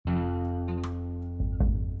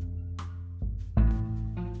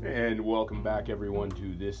And welcome back, everyone,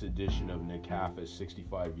 to this edition of NCAFA's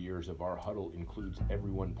 65 Years of Our Huddle Includes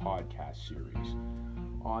Everyone podcast series.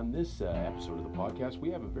 On this episode of the podcast, we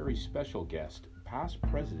have a very special guest. Past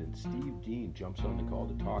President Steve Dean jumps on the call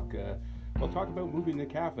to talk about moving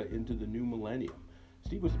NCAFA into the new millennium.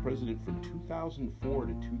 Steve was the president from 2004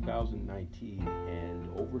 to 2019 and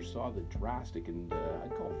oversaw the drastic and I'd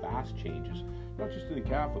call vast changes, not just in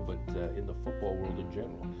NCAFA, but in the football world in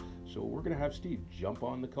general. So we're going to have Steve jump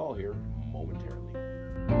on the call here momentarily.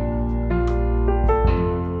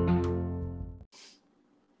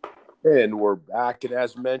 And we're back, and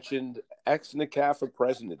as mentioned, ex-NCAFA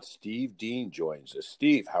president Steve Dean joins us.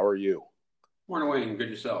 Steve, how are you? Morning, Wayne. Good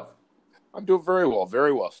yourself? I'm doing very well,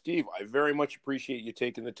 very well. Steve, I very much appreciate you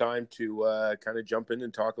taking the time to kind of jump in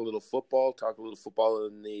and talk a little football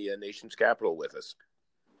in the nation's capital with us.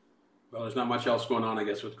 Well, there's not much else going on, I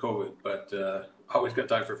guess, with COVID, but always got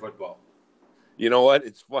time for football. You know what?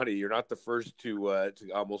 It's funny. You're not the first to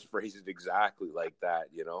almost phrase it exactly like that.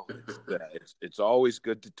 You know, it's always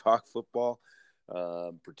good to talk football,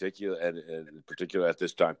 particular at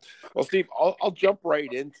this time. Well, Steve, I'll jump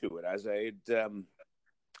right into it. As I had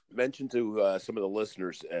mentioned to some of the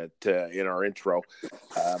listeners in our intro,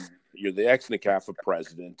 you're the ex-NCAFA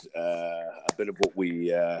president. A bit of what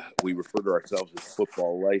we refer to ourselves as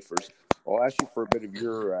football lifers. I'll ask you for a bit of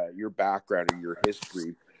your background and your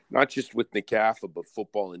history, not just with NCAFA, but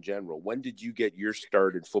football in general. When did you get your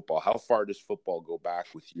start in football? How far does football go back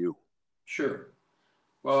with you? Sure.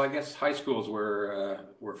 Well, I guess high schools were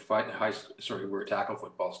tackle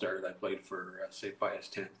football started. I played for St.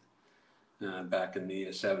 Pius X back in the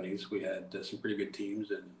 70s. We had some pretty good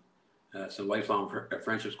teams and some lifelong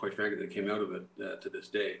friendships, quite frankly, that came out of it to this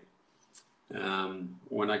day.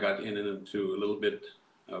 When I got into a little bit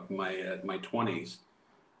of my 20s,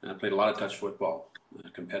 I played a lot of touch football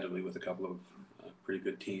competitively with a couple of pretty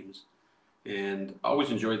good teams, and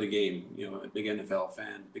always enjoyed the game. You know, a big NFL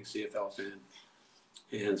fan, big CFL fan,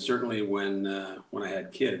 and certainly when I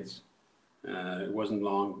had kids, it wasn't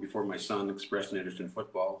long before my son expressed an interest in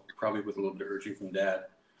football, probably with a little bit of urging from dad,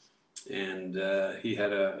 and he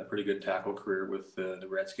had a pretty good tackle career with the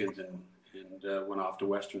Redskins and went off to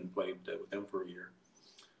Western and played with them for a year.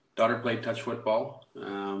 Daughter played touch football,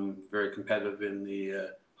 very competitive in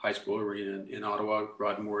the high school arena in Ottawa.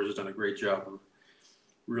 Rod Moores has done a great job of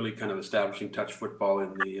really kind of establishing touch football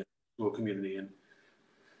in the school community, and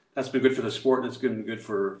that's been good for the sport, and it's been good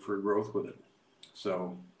for growth with it.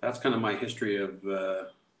 So that's kind of my history of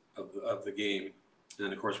the game.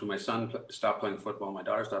 And of course, when my son stopped playing football, my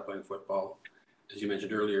daughter stopped playing football. As you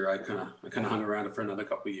mentioned earlier, I kind of hung around for another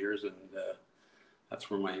couple of years, and that's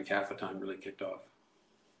where my NCAFA time really kicked off.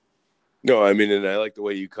 No, I mean, and I like the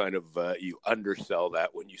way you kind of you undersell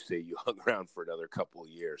that when you say you hung around for another couple of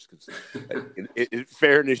years, because in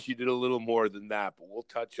fairness, you did a little more than that, but we'll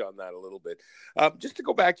touch on that a little bit. Just to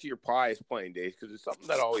go back to your Pius playing days, because it's something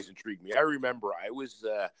that always intrigued me. I remember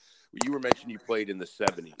you were mentioning you played in the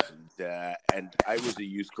 70s, and I was a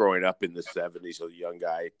youth growing up in the 70s, so a young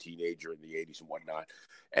guy, teenager in the 80s and whatnot.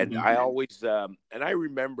 And I always, and I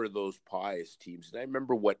remember those Pius teams, and I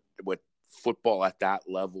remember what football at that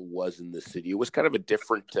level was in the city. It was kind of a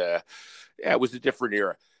different, it was a different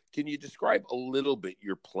era. Can you describe a little bit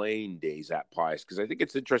your playing days at Pius? Because I think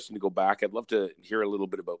it's interesting to go back. I'd love to hear a little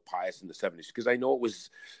bit about Pius in the 70s, because I know it was,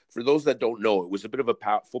 for those that don't know, it was a bit of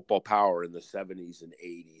a football power in the 70s and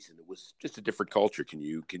 80s, and it was just a different culture. Can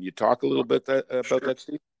you talk a little bit about that,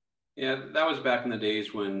 Steve? Yeah, that was back in the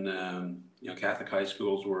days when Catholic high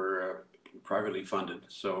schools were privately funded.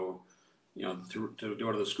 So to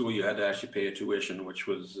go to the school, you had to actually pay a tuition, which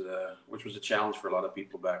was a challenge for a lot of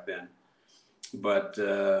people back then. But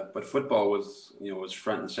football was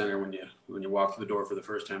front and center when you walked through the door for the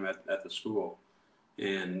first time at the school.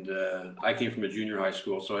 And I came from a junior high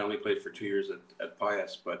school, so I only played for 2 years at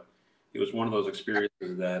Pius. But it was one of those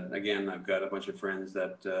experiences that, again, I've got a bunch of friends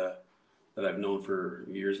that I've known for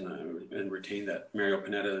years and retained that. Mario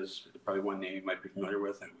Panetta is probably one name you might be familiar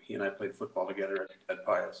with. He and I played football together at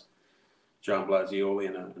Pius. John Blasioli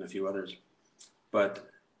and a few others. But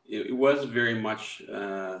it was very much,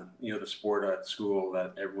 the sport at school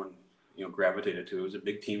that everyone, gravitated to. It was a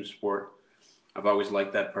big team sport. I've always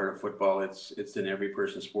liked that part of football. It's in every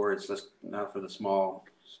person's sport. It's just not for the small,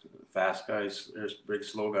 fast guys. There's big,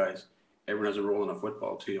 slow guys. Everyone has a role in a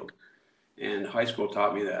football field. And high school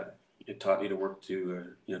taught me that. It taught me to work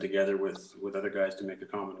together with other guys to make a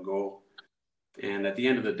common goal. And at the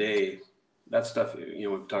end of the day, that stuff,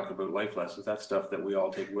 we've talked about life lessons, that stuff that we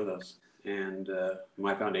all take with us. And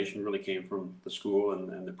my foundation really came from the school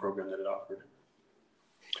and the program that it offered.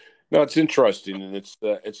 No, it's interesting, and it's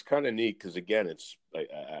kind of neat because again,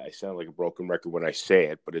 I sound like a broken record when I say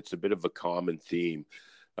it, but it's a bit of a common theme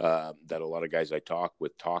that a lot of guys I talk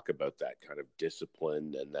with talk about, that kind of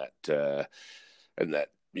discipline and that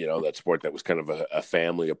that sport that was kind of a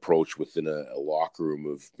family approach within a locker room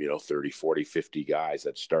of 30, 40, 50 guys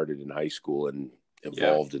that started in high school and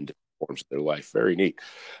Yeah. evolved into forms of their life. Very neat.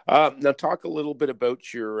 Now talk a little bit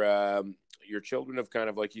about your children. Have kind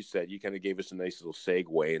of, like you said, you kind of gave us a nice little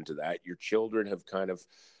segue into that. Your children have kind of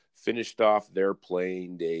finished off their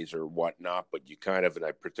playing days or whatnot, but you kind of, and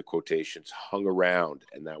I put the quotations, hung around,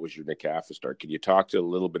 and that was your NCAFA start. Can you talk to a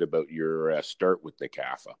little bit about your start with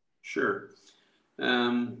NCAFA? Sure.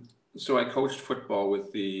 So I coached football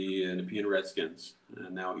with the Nepean Redskins,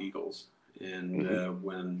 now Eagles. And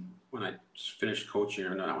when I finished coaching,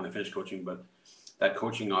 or not when I finished coaching, but that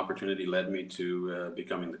coaching opportunity led me to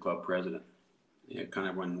becoming the club president. Kind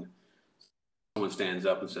of when someone stands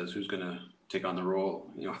up and says, "Who's going to take on the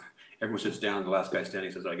role?" Everyone sits down. The last guy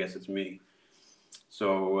standing says, "I guess it's me."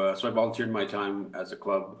 So I volunteered my time as a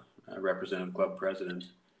club representative, club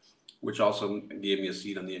president, which also gave me a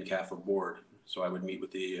seat on the NCAFA board. So I would meet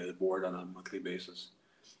with the board on a monthly basis.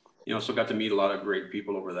 So got to meet a lot of great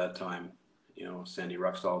people over that time. Sandy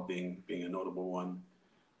Ruxall being a notable one,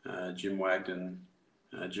 Jim Wagden,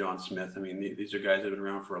 John Smith. I mean, these are guys that have been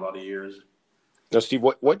around for a lot of years. Now, Steve,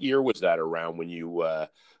 what year was that around when you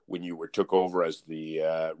took over as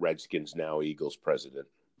the Redskins, now Eagles president?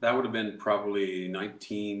 That would have been probably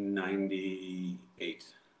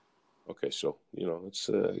 1998. Okay, so it's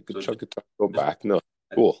a good chunk of time to go back. No,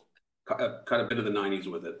 cool. Cut a bit of the 90s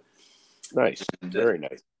with it. Nice, very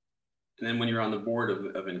nice. And then when you're on the board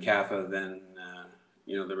of NCAFA, then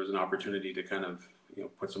there was an opportunity to kind of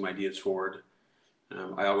put some ideas forward.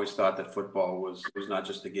 I always thought that football was not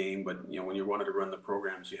just a game, but when you wanted to run the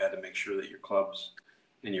programs, you had to make sure that your clubs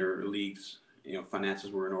and your leagues, finances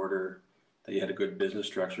were in order, that you had a good business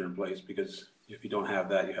structure in place, because if you don't have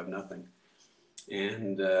that, you have nothing.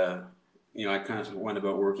 And I kind of went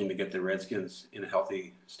about working to get the Redskins in a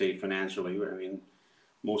healthy state financially. I mean,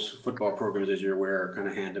 most football programs, as you're aware, are kind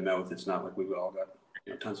of hand to mouth. It's not like we've all got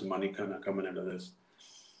tons of money kind of coming into this.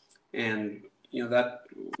 And that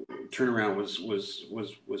turnaround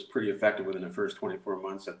was pretty effective within the first 24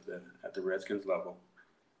 months at the Redskins level.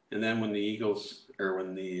 And then when the Eagles, or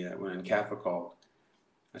when NCAFA called,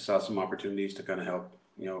 I saw some opportunities to kind of help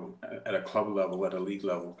at a club level, at a league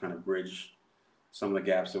level, kind of bridge some of the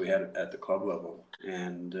gaps that we had at the club level.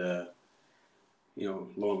 And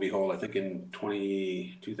lo and behold, I think in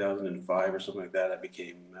 2005 or something like that, I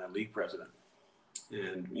became league president.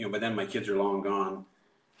 And by then my kids are long gone.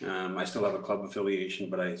 I still have a club affiliation,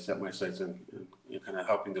 but I set my sights on kind of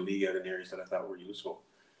helping the league out in areas that I thought were useful.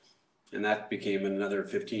 And that became another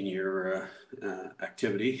 15-year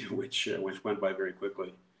activity, which went by very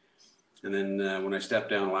quickly. And then when I stepped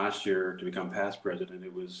down last year to become past president,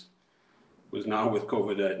 it was not with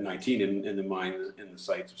COVID-19 in the mind, in the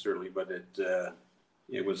sights certainly, but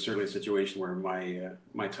it was certainly a situation where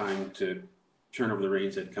my time to turn over the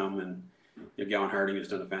reins had come, and Gowan Harding has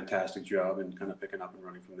done a fantastic job in kind of picking up and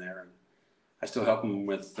running from there. And I still help him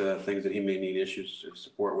with things that he may need issues of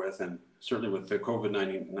support with, and certainly with the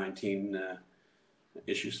COVID-19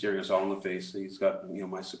 issues staring us all in the face, he's got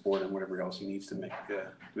my support and whatever else he needs to make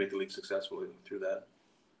the league successful through that.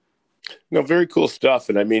 No, very cool stuff.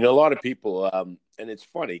 And I mean, a lot of people, and it's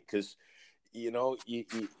funny because,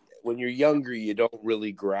 when you're younger, you don't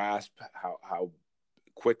really grasp how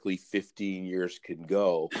quickly 15 years can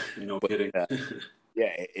go. No kidding.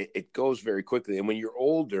 Yeah, it goes very quickly. And when you're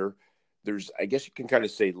older, I guess you can kind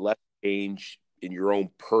of say, less change in your own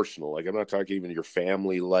personal, like I'm not talking even your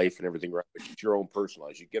family life and everything, right? But just your own personal.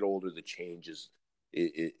 As you get older, the change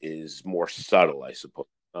is more subtle, I suppose.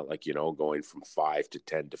 Not like, going from 5 to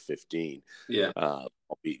 10 to 15. Yeah.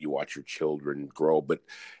 Albeit you watch your children grow, but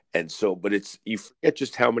it's, you forget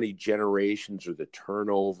just how many generations, or the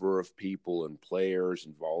turnover of people and players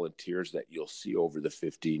and volunteers that you'll see over the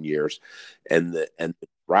 15 years, and the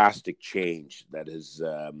drastic change that is,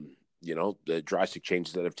 the drastic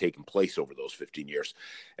changes that have taken place over those 15 years.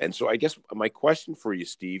 And so I guess my question for you,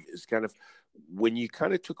 Steve, is kind of, when you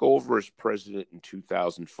kind of took over as president in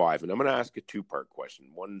 2005, and I'm going to ask a two-part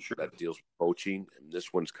question. One that deals with coaching, and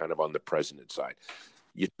this one's kind of on the president side.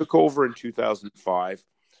 You took over in 2005.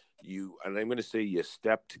 And I'm going to say you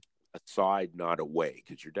stepped aside, not away,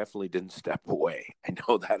 because you definitely didn't step away. I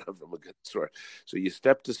know that from a good source. So you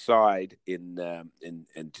stepped aside in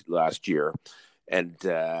last year, and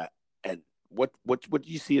what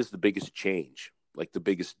do you see as the biggest change, like the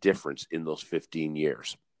biggest difference in those 15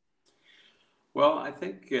 years? Well, I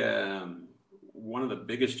think one of the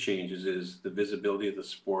biggest changes is the visibility of the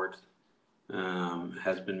sport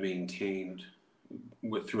has been maintained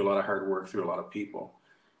through a lot of hard work, through a lot of people.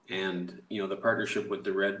 And, the partnership with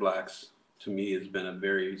the Red Blacks, to me, has been a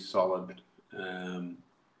very solid,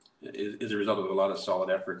 is a result of a lot of solid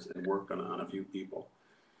efforts and work on a few people.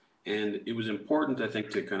 And it was important, I think,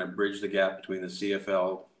 to kind of bridge the gap between the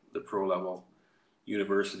CFL, the pro level,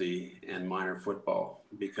 university, and minor football,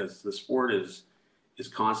 because the sport is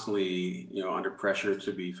constantly, under pressure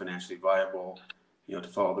to be financially viable, to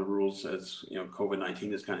follow the rules as,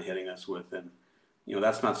 COVID-19 is kind of hitting us with. And,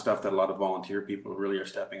 that's not stuff that a lot of volunteer people really are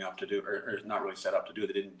stepping up to do, or not really set up to do.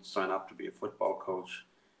 They didn't sign up to be a football coach,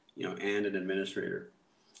 and an administrator.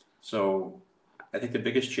 So I think the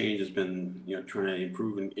biggest change has been, trying to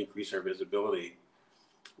improve and increase our visibility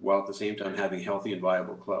while at the same time having healthy and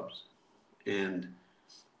viable clubs. And,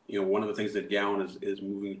 one of the things that Gowan is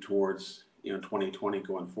moving towards, 2020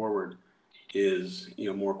 going forward is,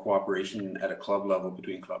 more cooperation at a club level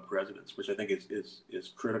between club presidents, which I think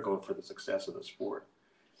is critical for the success of the sport.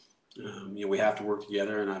 We have to work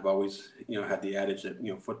together, and I've always, had the adage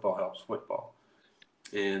that, football helps football.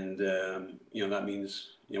 And, that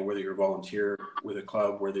means, whether you're a volunteer with a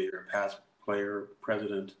club, whether you're a past player,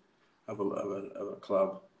 president of a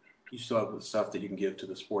club, you still have the stuff that you can give to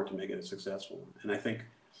the sport to make it successful. And I think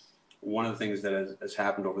one of the things that has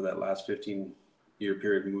happened over that last 15-year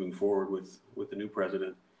period moving forward with the new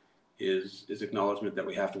president is acknowledgement that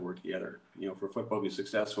we have to work together. For football to be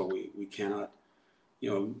successful, we cannot,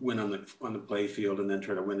 win on the play field and then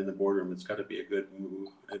try to win in the boardroom. It's got to be a good move,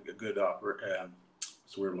 a good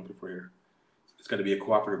what's the word I'm looking for here? It's got to be a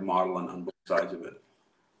cooperative model on both sides of it.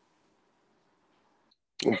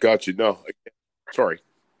 Oh, got you. No, sorry.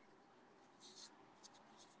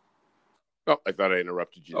 Oh, I thought I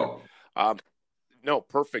interrupted you. Oh. No,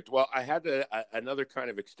 perfect. Well, I had another kind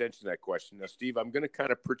of extension of that question. Now, Steve, I'm going to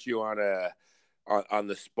kind of put you on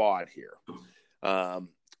the spot here.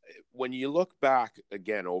 When you look back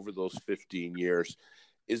again over those 15 years,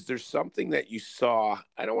 is there something that you saw?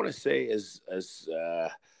 I don't want to say as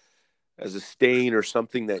a stain or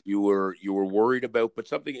something that you were worried about, but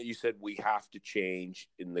something that you said we have to change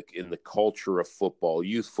in the culture of football,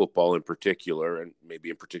 youth football in particular, and maybe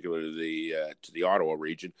in particular to the Ottawa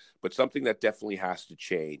region, but something that definitely has to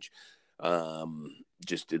change,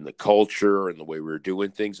 just in the culture and the way we're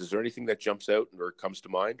doing things. Is there anything that jumps out or comes to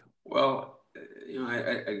mind? Well,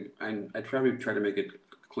 I try to make it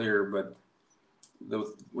clear, but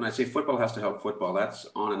when I say football has to help football, that's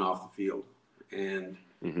on and off the field. And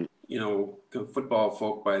Mm-hmm. Football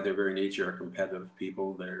folk by their very nature are competitive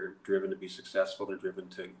people. They're driven to be successful. They're driven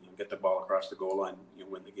to get the ball across the goal line,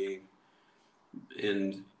 win the game.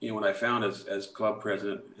 And what I found as club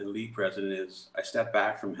president and league president is I stepped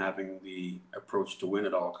back from having the approach to win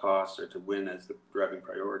at all costs or to win as the driving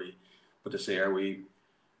priority, but to say, are we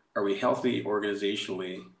healthy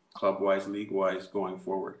organizationally, club-wise, league-wise going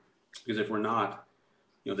forward? Because if we're not,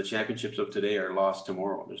 the championships of today are lost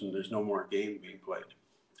tomorrow. There's no more game being played.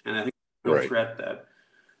 And I think the real threat that,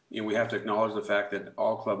 we have to acknowledge the fact that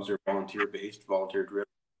all clubs are volunteer-based, volunteer-driven.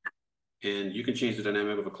 And you can change the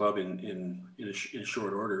dynamic of a club in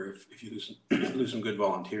short order if you lose some good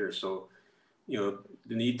volunteers. So, the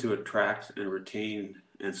need to attract and retain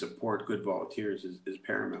and support good volunteers is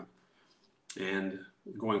paramount. And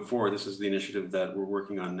going forward, this is the initiative that we're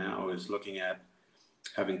working on now, is looking at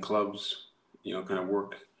having clubs, kind of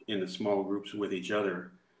work in the small groups with each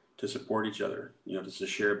other to support each other, just to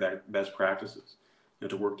share best practices,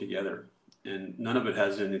 to work together. And none of it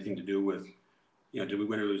has anything to do with, did we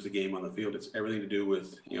win or lose the game on the field? It's everything to do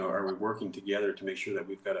with, are we working together to make sure that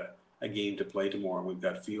we've got a game to play tomorrow? We've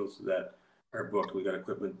got fields that are booked. We've got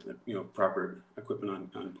equipment, proper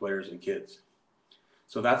equipment on players and kids.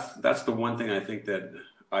 So that's the one thing I think that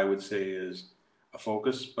I would say is a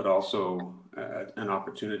focus, but also an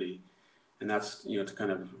opportunity. And that's, to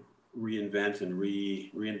kind of reinvent and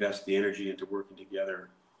reinvest the energy into working together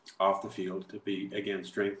off the field to be, again,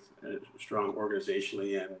 strong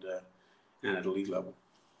organizationally and at a league level.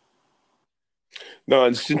 No,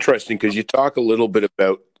 it's interesting because you talk a little bit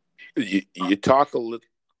about you talk a little.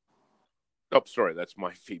 Oh, sorry, that's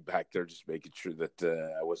my feedback there. Just making sure that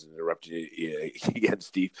I wasn't interrupting you again,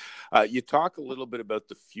 Steve. You talk a little bit about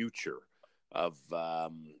the future of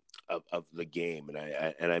the game,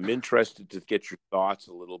 and I'm interested to get your thoughts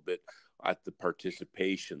a little bit at the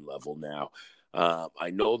participation level now. I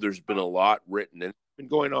know there's been a lot written, and it's been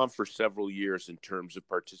going on for several years in terms of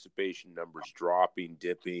participation numbers dropping,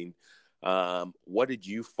 dipping. What did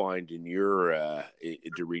you find in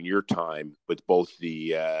during your time with both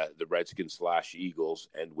the Redskins / Eagles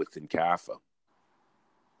and with INCAFA?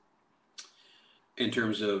 In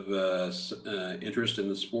terms of interest in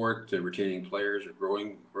the sport, retaining players or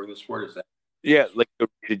growing the sport, is that? Yeah, like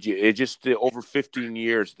did you it just over 15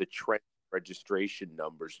 years the trend registration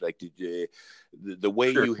numbers like did you the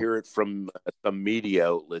way Sure. you hear it from some media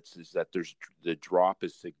outlets is that there's the drop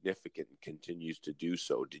is significant and continues to do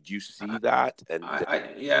so. Did you see that? And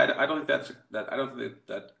Yeah, I don't think I don't think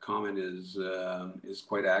that comment is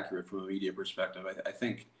quite accurate from a media perspective. I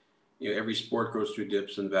think every sport goes through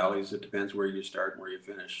dips and valleys. It depends where you start and where you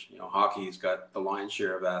finish. Hockey's got the lion's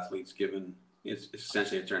share of athletes given it's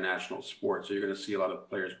essentially it's our national sport, so you're going to see a lot of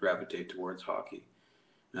players gravitate towards hockey.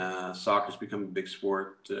 Soccer's become a big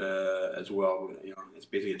sport as well. It's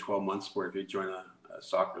basically a 12-month sport. If you join a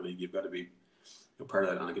soccer league, you've got to be part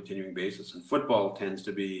of that on a continuing basis. And football tends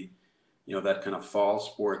to be that kind of fall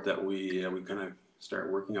sport that we kind of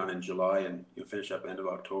start working on in July and finish up end of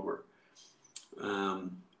October.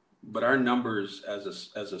 But our numbers as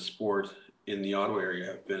a sport in the Ottawa area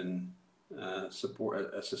have been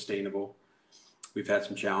sustainable. We've had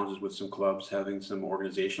some challenges with some clubs having some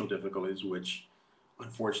organizational difficulties, which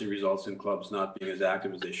unfortunately results in clubs not being as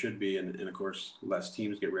active as they should be, and of course less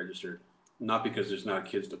teams get registered. Not because there's not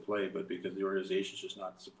kids to play, but because the organization's just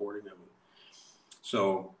not supporting them.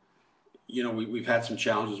 So we've had some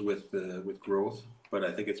challenges with growth, but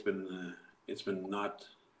I think it's been not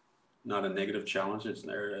a negative challenge. It's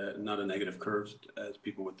not a negative curve as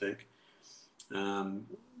people would think.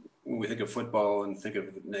 When we think of football and think of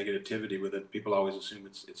negativity with it, people always assume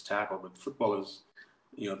it's tackle, but football is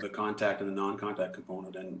the contact and the non-contact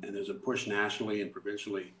component, and there's a push nationally and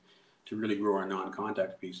provincially to really grow our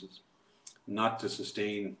non-contact pieces, not to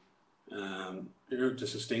sustain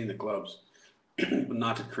the clubs. But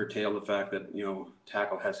not to curtail the fact that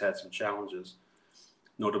tackle has had some challenges,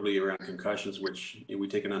 notably around concussions, which we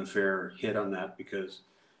take an unfair hit on that because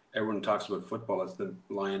everyone talks about football as the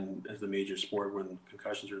major sport when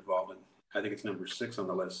concussions are involved, and I think it's number 6 on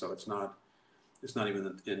the list, so it's not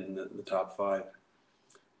even in the top 5.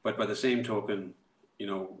 But by the same token,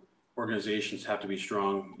 organizations have to be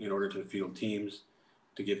strong in order to field teams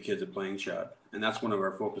to give kids a playing shot, and that's one of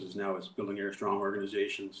our focuses now is building our strong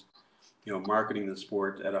organizations. Marketing the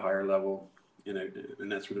sport at a higher level,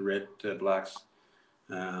 and that's where the Red Blacks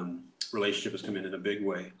relationship has come in a big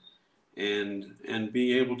way, and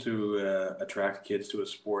being able to attract kids to a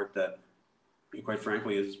sport that, quite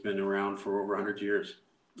frankly, has been around for over 100 years,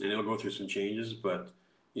 and it'll go through some changes, but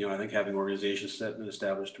I think having organizations set and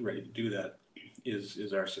established ready to do that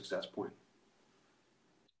is our success point.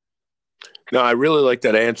 no, I really like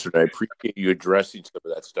that answer, and I appreciate you addressing some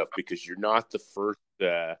of that stuff because you're not the first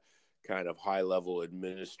kind of high-level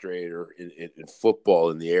administrator in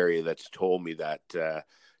football in the area that's told me that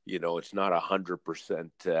it's not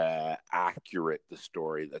 100% accurate, the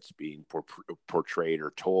story that's being portrayed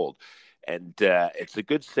or told. And it's a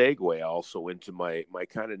good segue also into my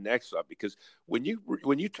kind of next up, because when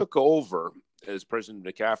you took over as President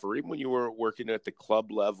McCaff, or even when you were working at the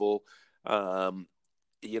club level,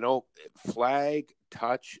 flag,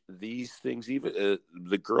 touch, these things, even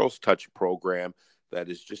the girls' touch program that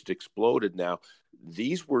has just exploded now.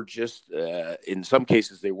 These were just, in some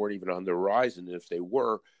cases, they weren't even on the horizon. And if they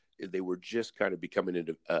were just kind of becoming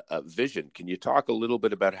into a vision. Can you talk a little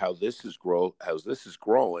bit about how this is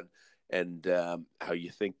growing, and how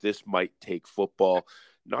you think this might take football,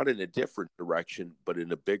 not in a different direction, but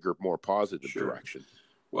in a bigger, more positive direction?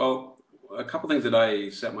 Well, a couple things that I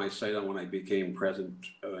set my sight on when I became president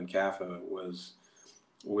in CAFA was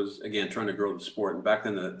again trying to grow the sport. And back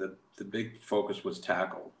then, the big focus was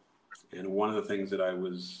tackle. And one of the things that I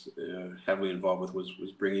was heavily involved with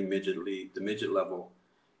was bringing the midget level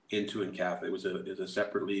into NCAFA. It was a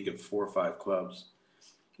separate league of 4 or 5 clubs.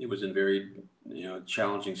 It was in very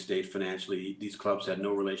challenging state financially. These clubs had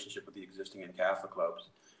no relationship with the existing NCAFA clubs.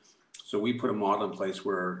 So we put a model in place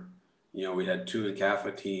where we had 2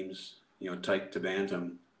 NCAFA teams, tight to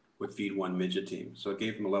bantam, would feed 1 midget team. So it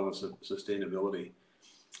gave them a level of sustainability.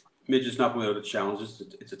 Midget's not without its challenges.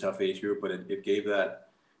 It's a tough age group, but it gave that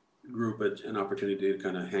group an opportunity to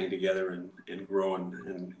kind of hang together and grow.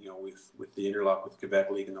 And with the interlock with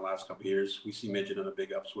Quebec League in the last couple of years, we see midget on a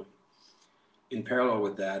big upswing. In parallel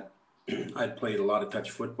with that, I'd played a lot of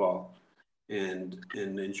touch football and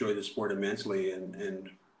enjoyed the sport immensely.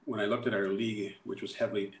 And when I looked at our league, which was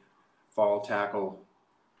heavily fall tackle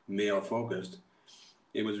male focused,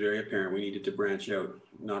 it was very apparent we needed to branch out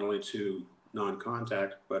not only to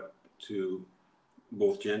non-contact, but to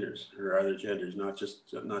both genders or other genders, not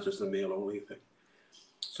just the male only thing.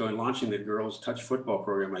 So in launching the girls touch football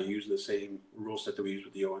program, I used the same rule set that we used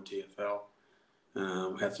with the ONTFL.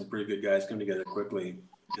 Had some pretty good guys come together quickly,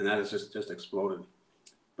 and that has just exploded.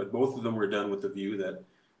 but both of them were done with the view that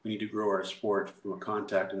we need to grow our sport from a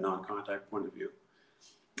contact and non-contact point of view.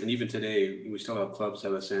 And even today, we still have clubs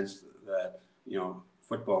have a sense that,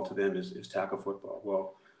 football to them is tackle football.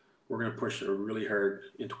 Well, we're going to push really hard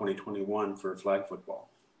in 2021 for flag football.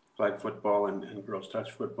 Flag football and girls touch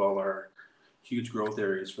football are huge growth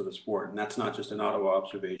areas for the sport. And that's not just an Ottawa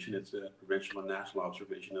observation, it's a provincial and national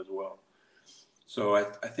observation as well. So I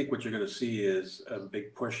think what you're going to see is a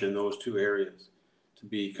big push in those two areas to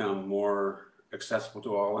become more accessible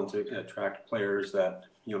to all and to attract players that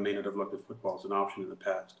may not have looked at football as an option in the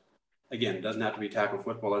past. Again, it doesn't have to be tackle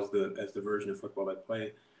football as the version of football I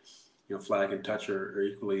play. Flag and touch are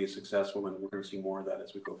equally successful, and we're going to see more of that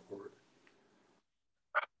as we go forward.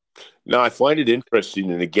 No, I find it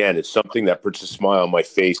interesting, and again, it's something that puts a smile on my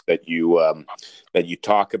face that you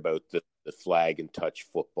talk about the flag and touch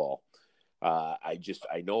football.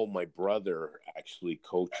 I know my brother actually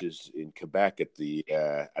coaches in Quebec at the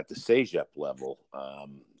CEGEP level. I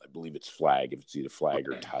believe it's flag, if it's either flag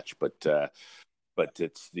or touch, but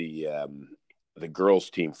it's the girls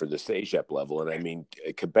team for the CEGEP level. And I mean,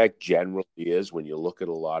 Quebec generally is, when you look at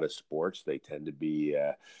a lot of sports, they tend to be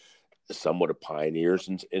somewhat of pioneers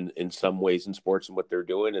in some ways in sports and what they're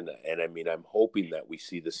doing. And I mean, I'm hoping that we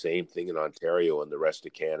see the same thing in Ontario and the rest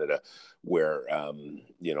of Canada, where,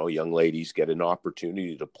 young ladies get an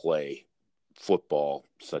opportunity to play football,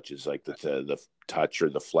 such as like the touch or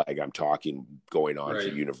the flag. I'm talking going on Right.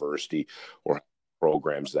 to university or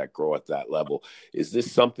programs that grow at that level. Is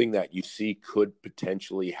this something that you see could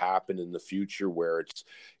potentially happen in the future, where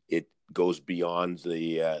it goes beyond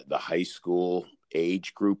the high school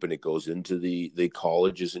age group and it goes into the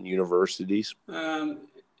colleges and universities?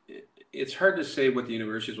 It's hard to say what the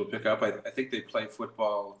universities will pick up. I think they play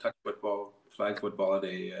football, touch football, flag football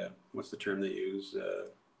at what's the term they use?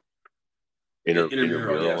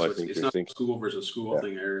 Intramural, yeah. So it's not a school versus school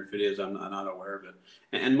thing, or if it is, I'm not aware of it.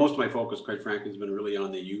 And most of my focus, quite frankly, has been really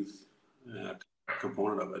on the youth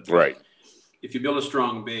component of it. Right. If you build a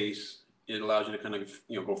strong base, it allows you to kind of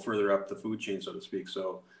go further up the food chain, so to speak.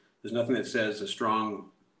 So there's nothing that says a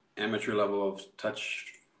strong amateur level of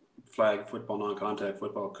touch, flag football, non-contact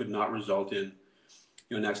football could not result in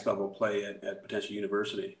next level play at potential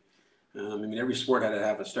university. I mean, every sport had to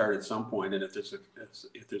have a start at some point, and if there's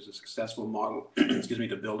a successful model,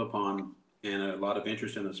 to build upon, and a lot of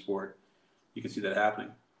interest in the sport, you can see that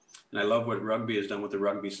happening. And I love what rugby has done with the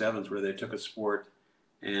rugby sevens, where they took a sport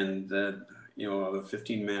and a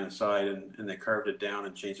 15-man aside, and they carved it down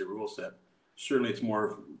and changed the rule set. Certainly, it's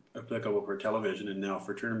more applicable for television and now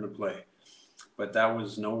for tournament play, but that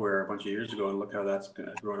was nowhere a bunch of years ago, and look how that's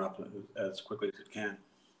grown up as quickly as it can.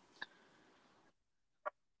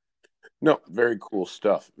 No, very cool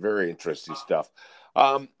stuff. Very interesting stuff.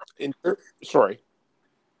 Sorry.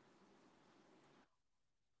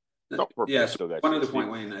 No, yeah. So one other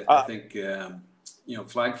point, Wayne. I think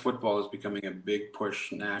flag football is becoming a big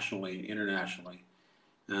push nationally, internationally,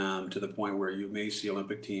 to the point where you may see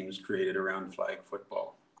Olympic teams created around flag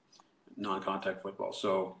football, non-contact football.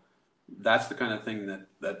 So that's the kind of thing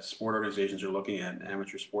that sport organizations are looking at.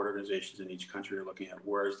 Amateur sport organizations in each country are looking at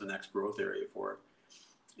where is the next growth area for it.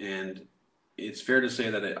 And it's fair to say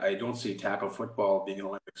that I don't see tackle football being an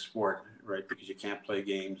Olympic sport, right? Because you can't play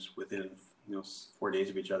games within 4 days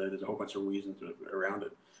of each other. There's a whole bunch of reasons around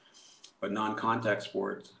it. But non-contact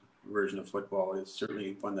sport version of football is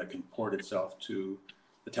certainly one that can port itself to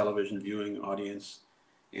the television viewing audience.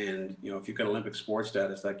 And if you've got Olympic sports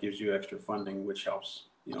status, that gives you extra funding, which helps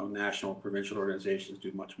national, provincial organizations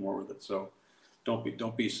do much more with it. So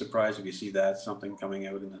don't be surprised if you see that something coming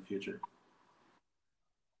out in the future.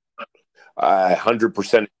 I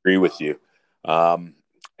 100% agree with you.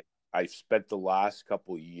 I spent the last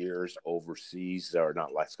couple of years overseas, or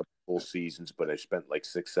not last couple full seasons, but I spent like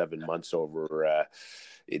 6-7 months over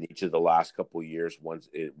in each of the last couple of years.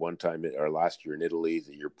 One time, or last year in Italy,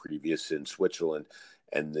 the year previous in Switzerland,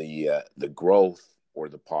 and the growth or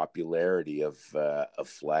the popularity of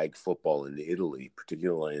flag football in Italy,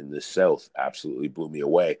 particularly in the South, absolutely blew me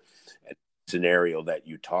away. And scenario that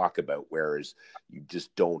you talk about, whereas you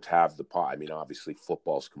just don't have I mean, obviously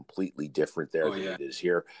football's completely different there than it is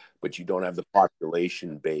here, but you don't have the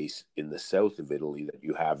population base in the south of Italy that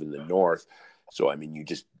you have in the north. So, I mean, you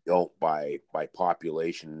just don't, by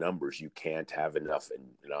population numbers, you can't have enough.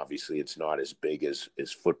 And obviously it's not as big as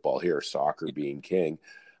football here, soccer being king.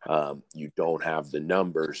 You don't have the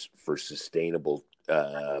numbers for sustainable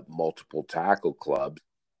multiple tackle clubs,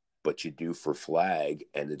 but you do for flag,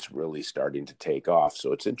 and it's really starting to take off.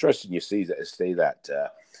 So it's interesting you say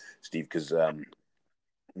that, Steve, because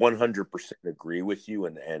 100% agree with you.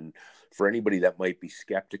 And for anybody that might be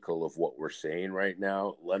skeptical of what we're saying right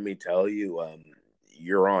now, let me tell you,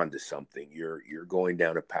 you're on to something. You're going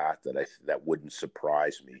down a path that wouldn't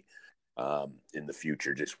surprise me in the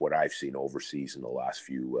future. Just what I've seen overseas in the last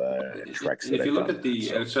few treks And that if you I've look done. at the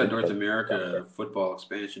So outside North America football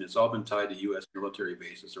expansion, it's all been tied to U.S. military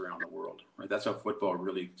bases around the world, right? That's how football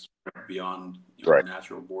really spread beyond right, the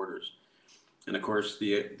natural borders. And of course,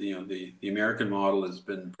 the American model has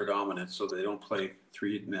been predominant, so they don't play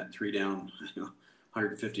three down,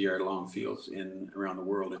 150-yard long fields in around the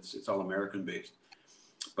world. It's all American based.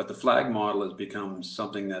 But the flag model has become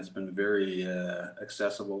something that's been very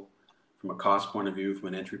accessible from a cost point of view, from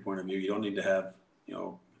an entry point of view. You don't need to have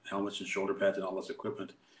helmets and shoulder pads and all this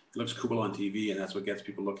equipment. It looks cool on TV, and that's what gets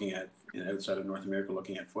people looking at outside of North America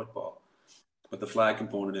looking at football. But the flag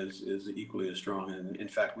component is equally as strong. And in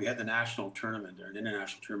fact, we had the national tournament, or an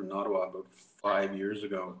international tournament in Ottawa about 5 years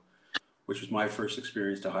ago, which was my first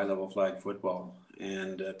experience to high-level flag football.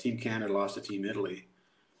 And Team Canada lost to Team Italy.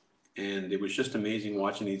 And it was just amazing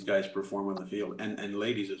watching these guys perform on the field, and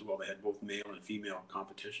ladies as well. They had both male and female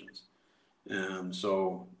competitions.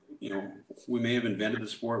 So, we may have invented the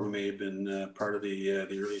sport. We may have been part of the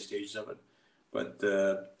early stages of it. But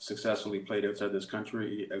successfully played outside this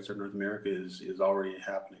country, outside North America, is already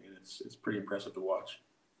happening, and it's pretty impressive to watch.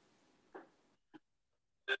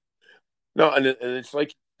 no, and it's like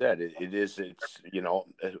you said, it's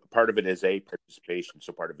part of it is a participation,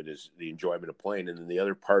 so part of it is the enjoyment of playing, and then the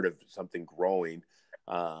other part of something growing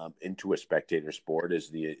into a spectator sport is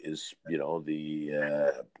the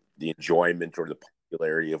enjoyment or the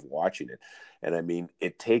popularity of watching it. And I mean,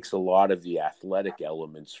 it takes a lot of the athletic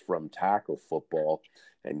elements from tackle football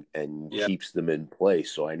and Yeah. keeps them in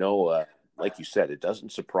place. So I know, like you said, it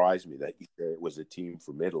doesn't surprise me that it was a team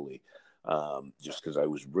from Italy, just because I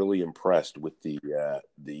was really impressed with the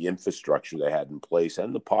infrastructure they had in place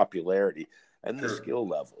and the popularity and the Sure. skill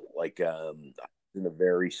level. Like in a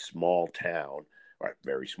very small town.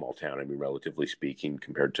 Very small town, I mean, relatively speaking,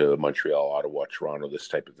 compared to Montreal, Ottawa, Toronto, this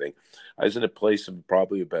type of thing. I was in a place of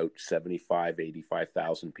probably about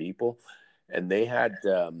 85,000 people, and they had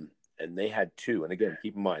two. And again,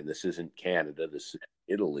 keep in mind, this isn't Canada, this is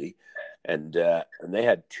Italy, and they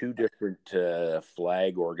had two different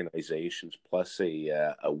flag organizations, plus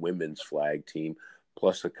a women's flag team,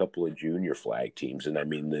 plus a couple of junior flag teams. And I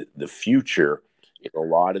mean, the future in a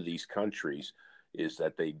lot of these countries is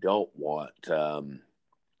that they don't want,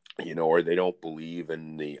 or they don't believe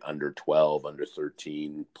in the under 12, under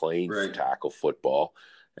 13 playing Right. tackle football,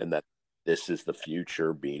 and that this is the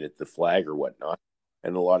future, being at the flag or whatnot.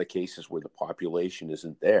 And a lot of cases where the population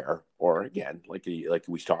isn't there, or again, like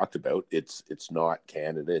we talked about, it's not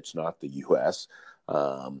Canada, it's not the U.S.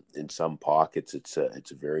 In some pockets, it's a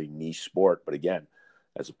very niche sport, but again,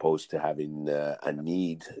 as opposed to having a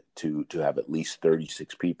need to have at least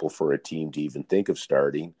 36 people for a team to even think of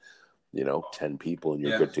starting, 10 people and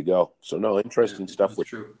you're good to go. So no, interesting stuff. That's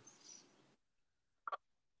true.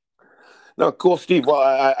 No, cool, Steve. Well,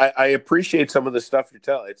 I appreciate some of the stuff you're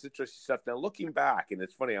telling. It's interesting stuff. Now, looking back, and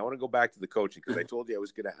it's funny, I want to go back to the coaching because I told you I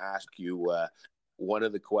was going to ask you one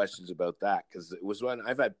of the questions about that, because it was when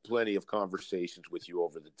I've had plenty of conversations with you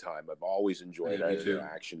over the time. I've always enjoyed our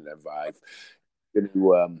interaction.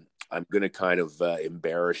 I'm going to kind of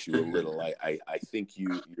embarrass you a little. I think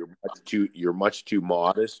you're much too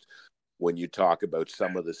modest when you talk about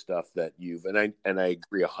some of the stuff that and I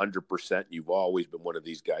agree 100%. You've always been one of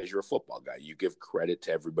these guys. You're a football guy. You give credit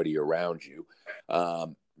to everybody around you.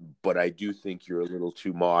 But I do think you're a little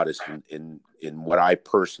too modest in what I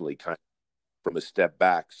personally kind of, from a step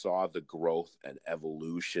back, saw the growth and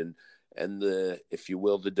evolution and if you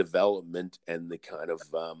will, the development and the kind of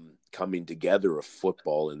coming together of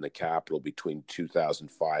football in the capital between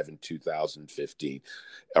 2005 and 2015,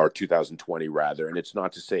 or 2020 rather. And it's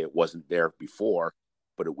not to say it wasn't there before,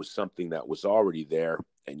 but it was something that was already there,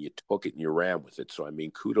 and you took it and you ran with it. So, I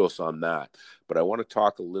mean, kudos on that. But I want to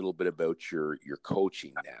talk a little bit about your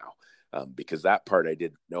coaching now, because that part I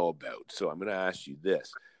didn't know about. So I'm going to ask you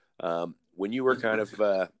this. When you were kind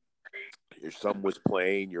of your son was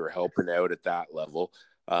playing, you're helping out at that level.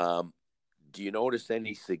 Do you notice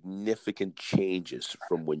any significant changes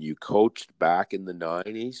from when you coached back in the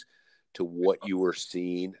 90s to what you were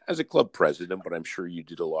seeing as a club president? But I'm sure you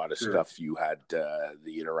did a lot of stuff. You had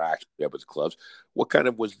the interaction with clubs. What kind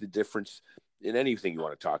of was the difference in anything you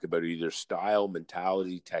want to talk about, either style,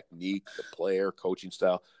 mentality, technique, the player, coaching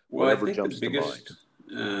style, whatever jumps to mind? Well, I think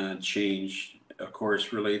the biggest change, of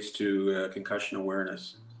course, relates to concussion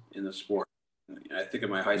awareness in the sport. I think of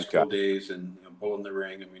my high school days and Bull in the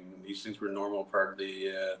Ring. I mean, these things were a normal part of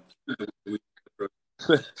the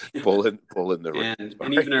pulling the reins.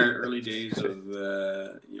 And even our early days of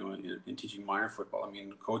in teaching minor football, I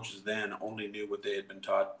mean, coaches then only knew what they had been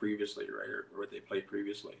taught previously, right, or what they played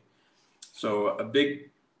previously. So a big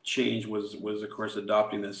change was of course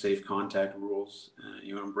adopting the safe contact rules,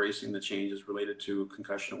 embracing the changes related to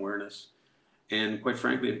concussion awareness. And quite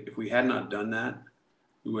frankly, if we had not done that,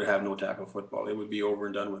 we would have no tackle football. It would be over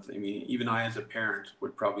and done with. I mean, even I as a parent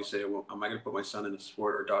would probably say, well, am I going to put my son in a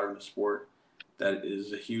sport or daughter in a sport that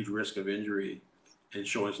is a huge risk of injury and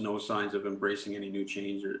shows no signs of embracing any new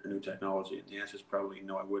change or new technology? And the answer is probably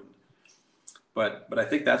no, I wouldn't. But I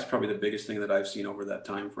think that's probably the biggest thing that I've seen over that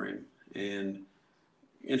time frame. And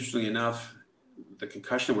interestingly enough, the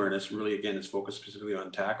concussion awareness really, again, is focused specifically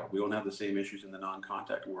on tackle. We don't have the same issues in the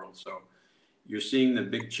non-contact world. So you're seeing the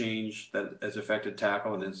big change that has affected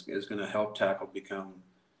tackle and is going to help tackle become,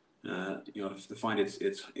 to find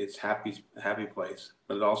its happy place.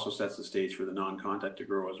 But it also sets the stage for the non-contact to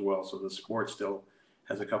grow as well. So the sport still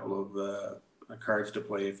has a couple of cards to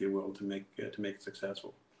play, if you will, to make it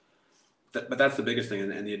successful. But that's the biggest thing,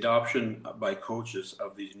 and the adoption by coaches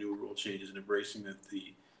of these new rule changes and embracing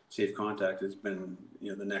the safe contact has been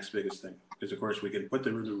the next biggest thing. Because of course we can put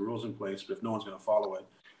the rules in place, but if no one's going to follow it,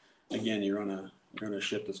 again, you're on a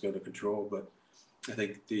ship that's out of control. But I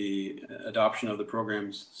think the adoption of the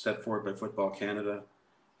programs set forward by Football Canada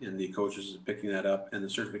and the coaches picking that up, and the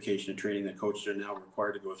certification and training that coaches are now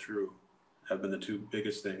required to go through, have been the two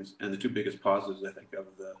biggest things and the two biggest positives, I think, of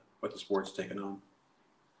what the sport's taken on.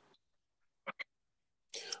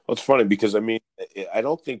 Well, it's funny because, I mean, I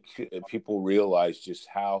don't think people realize just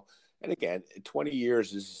how, and again, 20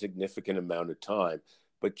 years is a significant amount of time,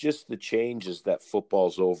 but just the changes that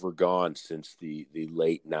football's overgone since the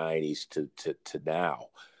late 90s to now.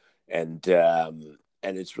 And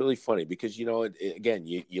it's really funny because, again,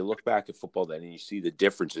 you look back at football then and you see the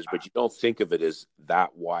differences, but you don't think of it as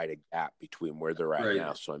that wide a gap between where they're at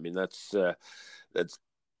now. So, I mean, that's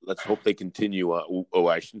let's hope they continue on. Oh,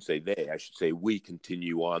 I shouldn't say they. I should say we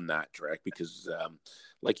continue on that track because,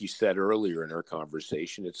 like you said earlier in our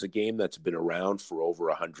conversation, it's a game that's been around for over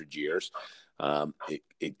 100 years.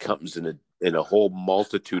 It comes in a whole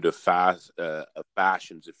multitude of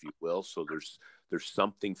fashions, if you will. So there's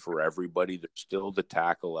something for everybody. There's still the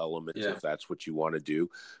tackle element, if that's what you want to do,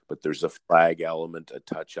 but there's a flag element, a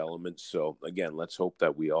touch element. So again, let's hope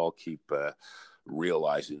that we all keep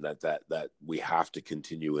realizing that we have to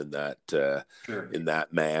continue in that in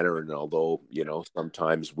that manner. And although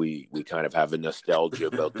sometimes we kind of have a nostalgia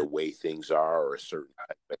about the way things are or a certain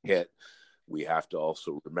type of hit, we have to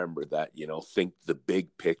also remember that think the big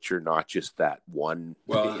picture, not just that one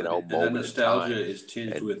moment. That nostalgia is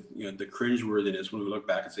tinged with the cringeworthiness when we look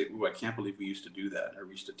back and say, "Oh, I can't believe we used to do that or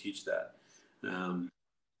we used to teach that."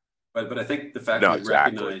 But I think the fact that we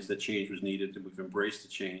recognize that change was needed and we've embraced the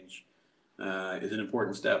change is an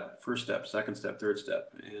important step. First step, second step, third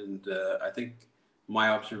step. And I think my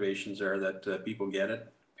observations are that people get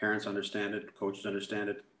it. Parents understand it. Coaches understand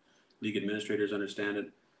it. League administrators understand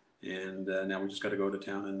it. And now we just got to go to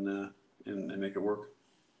town and make it work.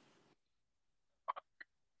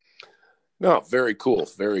 No, very cool.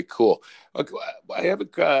 Very cool. I have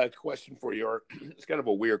a question for you. Or it's kind of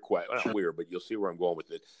a weird question. Not weird, but you'll see where I'm going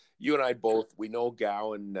with it. You and I both, we know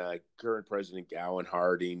Gowan, current President Gowan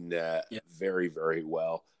Harding, very, very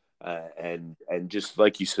well. And just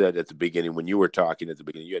like you said at the beginning, when you were talking at the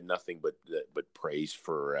beginning, you had nothing but praise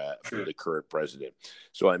for the current president.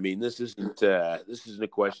 So I mean, this isn't a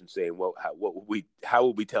question saying, well, how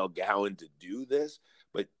would we tell Gowan to do this?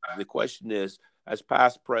 But the question is, as a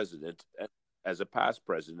past president,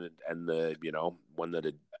 and the one that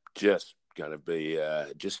had just kind of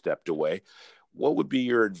just stepped away, what would be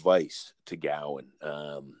your advice to Gowan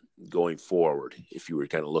going forward? If you were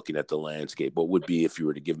kind of looking at the landscape, what would be, if you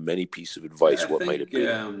were to give him any piece of advice, what might it be?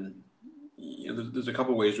 There's a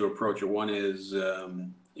couple of ways to approach it. One is,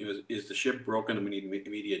 is the ship broken and we need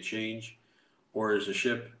immediate change, or is the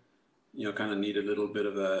ship, kind of need a little bit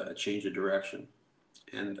of a change of direction?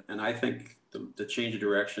 And I think the change of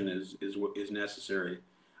direction is what is necessary.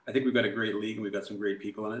 I think we've got a great league and we've got some great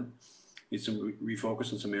people in it. Need some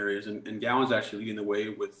refocus in some areas, and Gowan's actually leading the way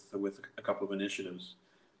with a couple of initiatives.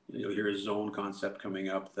 You'll hear a zone concept coming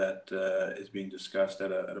up that is being discussed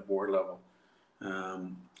at a board level,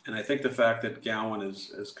 and I think the fact that Gowan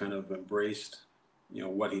has kind of embraced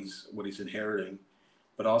what he's inheriting,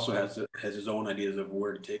 but also has his own ideas of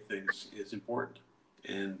where to take things is important,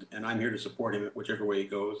 and I'm here to support him whichever way he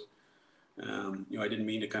goes. I didn't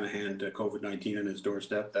mean to kind of hand COVID-19 on his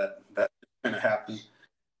doorstep. That kind of happened.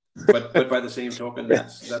 But by the same token,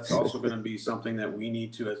 that's also going to be something that we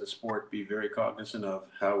need to, as a sport, be very cognizant of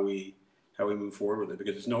how we how we move forward with it,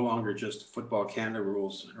 because it's no longer just Football Canada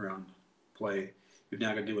rules around play. You've now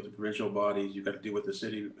got to deal with the provincial bodies. You've got to deal with the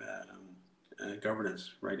city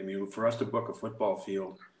governance, right? I mean, for us to book a football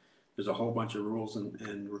field, there's a whole bunch of rules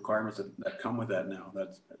and requirements that come with that now.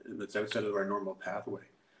 That's outside of our normal pathway,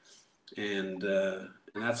 and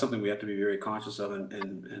that's something we have to be very conscious of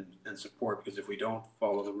and support, because if we don't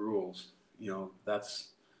follow the rules,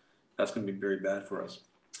 that's going to be very bad for us.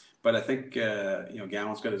 But I think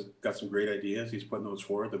Gallen's got some great ideas. He's putting those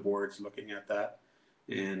forward. The board's looking at that,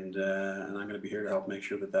 and I'm going to be here to help make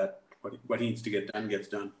sure that what he needs to get done gets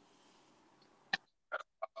done.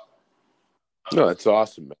 No, that's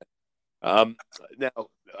awesome, man. Now,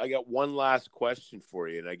 I got one last question for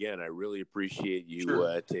you. And again, I really appreciate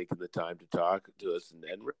you taking the time to talk to us and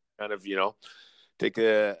kind of, take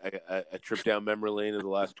a trip down memory lane of the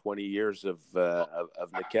last 20 years of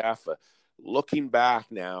NCAFA. Looking back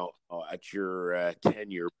now at your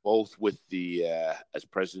tenure, both with the as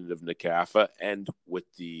president of NCAFA and with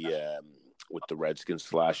the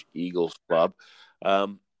Redskins / Eagles club,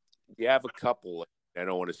 you have a couple. I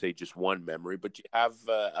don't want to say just one memory, but you have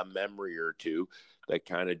a memory or two that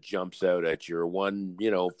kind of jumps out at your one,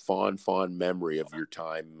 fond memory of your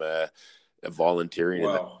time volunteering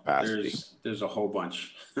in that capacity. There's a whole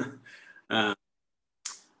bunch.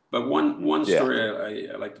 But one story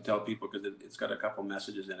I like to tell people, because it's got a couple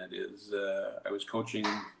messages in it, is I was coaching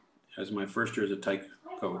as my first year as a tyke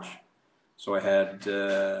coach. So I had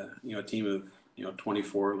a team of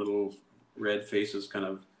 24 little red faces kind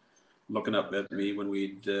of looking up at me when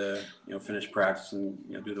we'd finish practice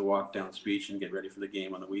and do the walk down speech and get ready for the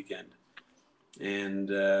game on the weekend. And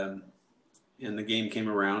the game came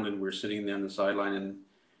around, and we're sitting there on the sideline, and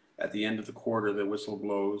at the end of the quarter, the whistle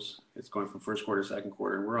blows. It's going from first quarter to second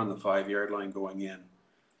quarter, and we're on the 5-yard line going in.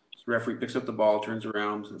 So the referee picks up the ball, turns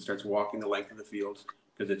around, and starts walking the length of the field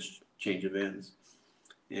because it's change of ends.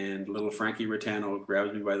 And little Frankie Rattano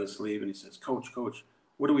grabs me by the sleeve, and he says, Coach,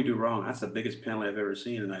 what do we do wrong? That's the biggest penalty I've ever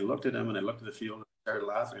seen. And I looked at him, and I looked at the field, and I started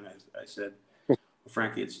laughing. And I said, well,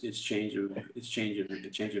 Frankie, it's change of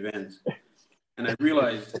ends. And I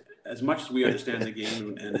realized, as much as we understand the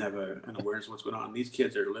game and have an awareness of what's going on, these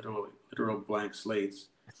kids are literal blank slates.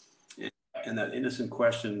 And that innocent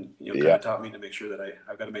question, kind of taught me to make sure that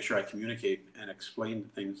I've got to make sure I communicate and explain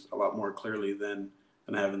things a lot more clearly than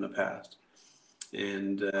I have in the past.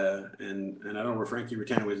 And I don't know where Frankie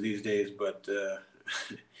Rattano is these days, but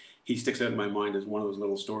he sticks out in my mind as one of those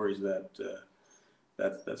little stories that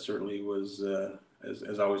certainly was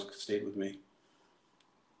has always stayed with me.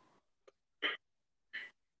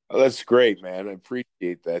 Oh, that's great, man. I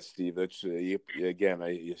appreciate that, Steve. That's again,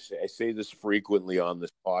 I say this frequently on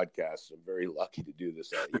this podcast. I'm very lucky to do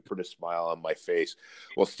this. You put a smile on my face.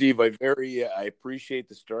 Well, Steve, I appreciate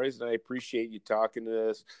the stories, and I appreciate you talking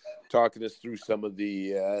us through some of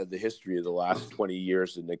the history of the last 20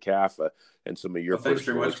 years in NCAFA and some of your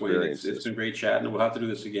personal experiences. It's been great chatting, and we'll have to do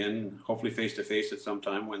this again, hopefully face to face at some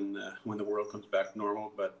time when the world comes back to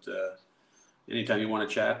normal. But anytime you want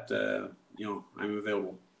to chat, I'm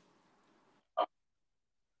available.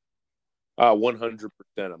 100%.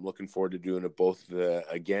 I'm looking forward to doing it both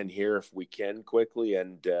again here if we can quickly.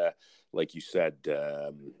 And like you said,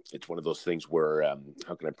 it's one of those things where,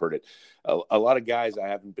 how can I put it? A lot of guys I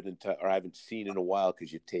haven't been in touch or I haven't seen in a while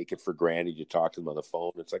because you take it for granted. You talk to them on the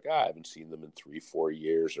phone. It's like, I haven't seen them in 3-4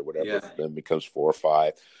 years or whatever. Yeah. Then it becomes 4 or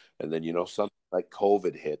 5. And then, something like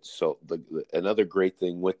COVID hits. So another great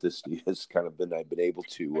thing with this has kind of been, I've been able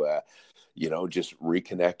to, just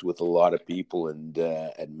reconnect with a lot of people and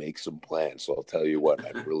make some plans. So I'll tell you what,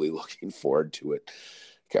 I'm really looking forward to it.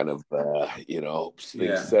 Kind of,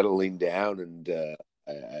 things settling down, and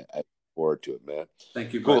I look forward to it, man.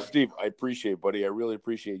 Thank you. Cool, bud. Steve. I appreciate it, buddy. I really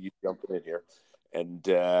appreciate you jumping in here, and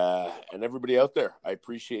everybody out there. I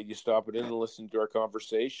appreciate you stopping in and listening to our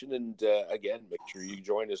conversation. And again, make sure you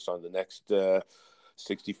join us on the next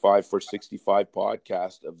 65 for 65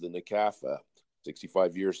 podcast of the NCAFA.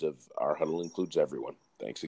 65 years of Our Huddle Includes Everyone.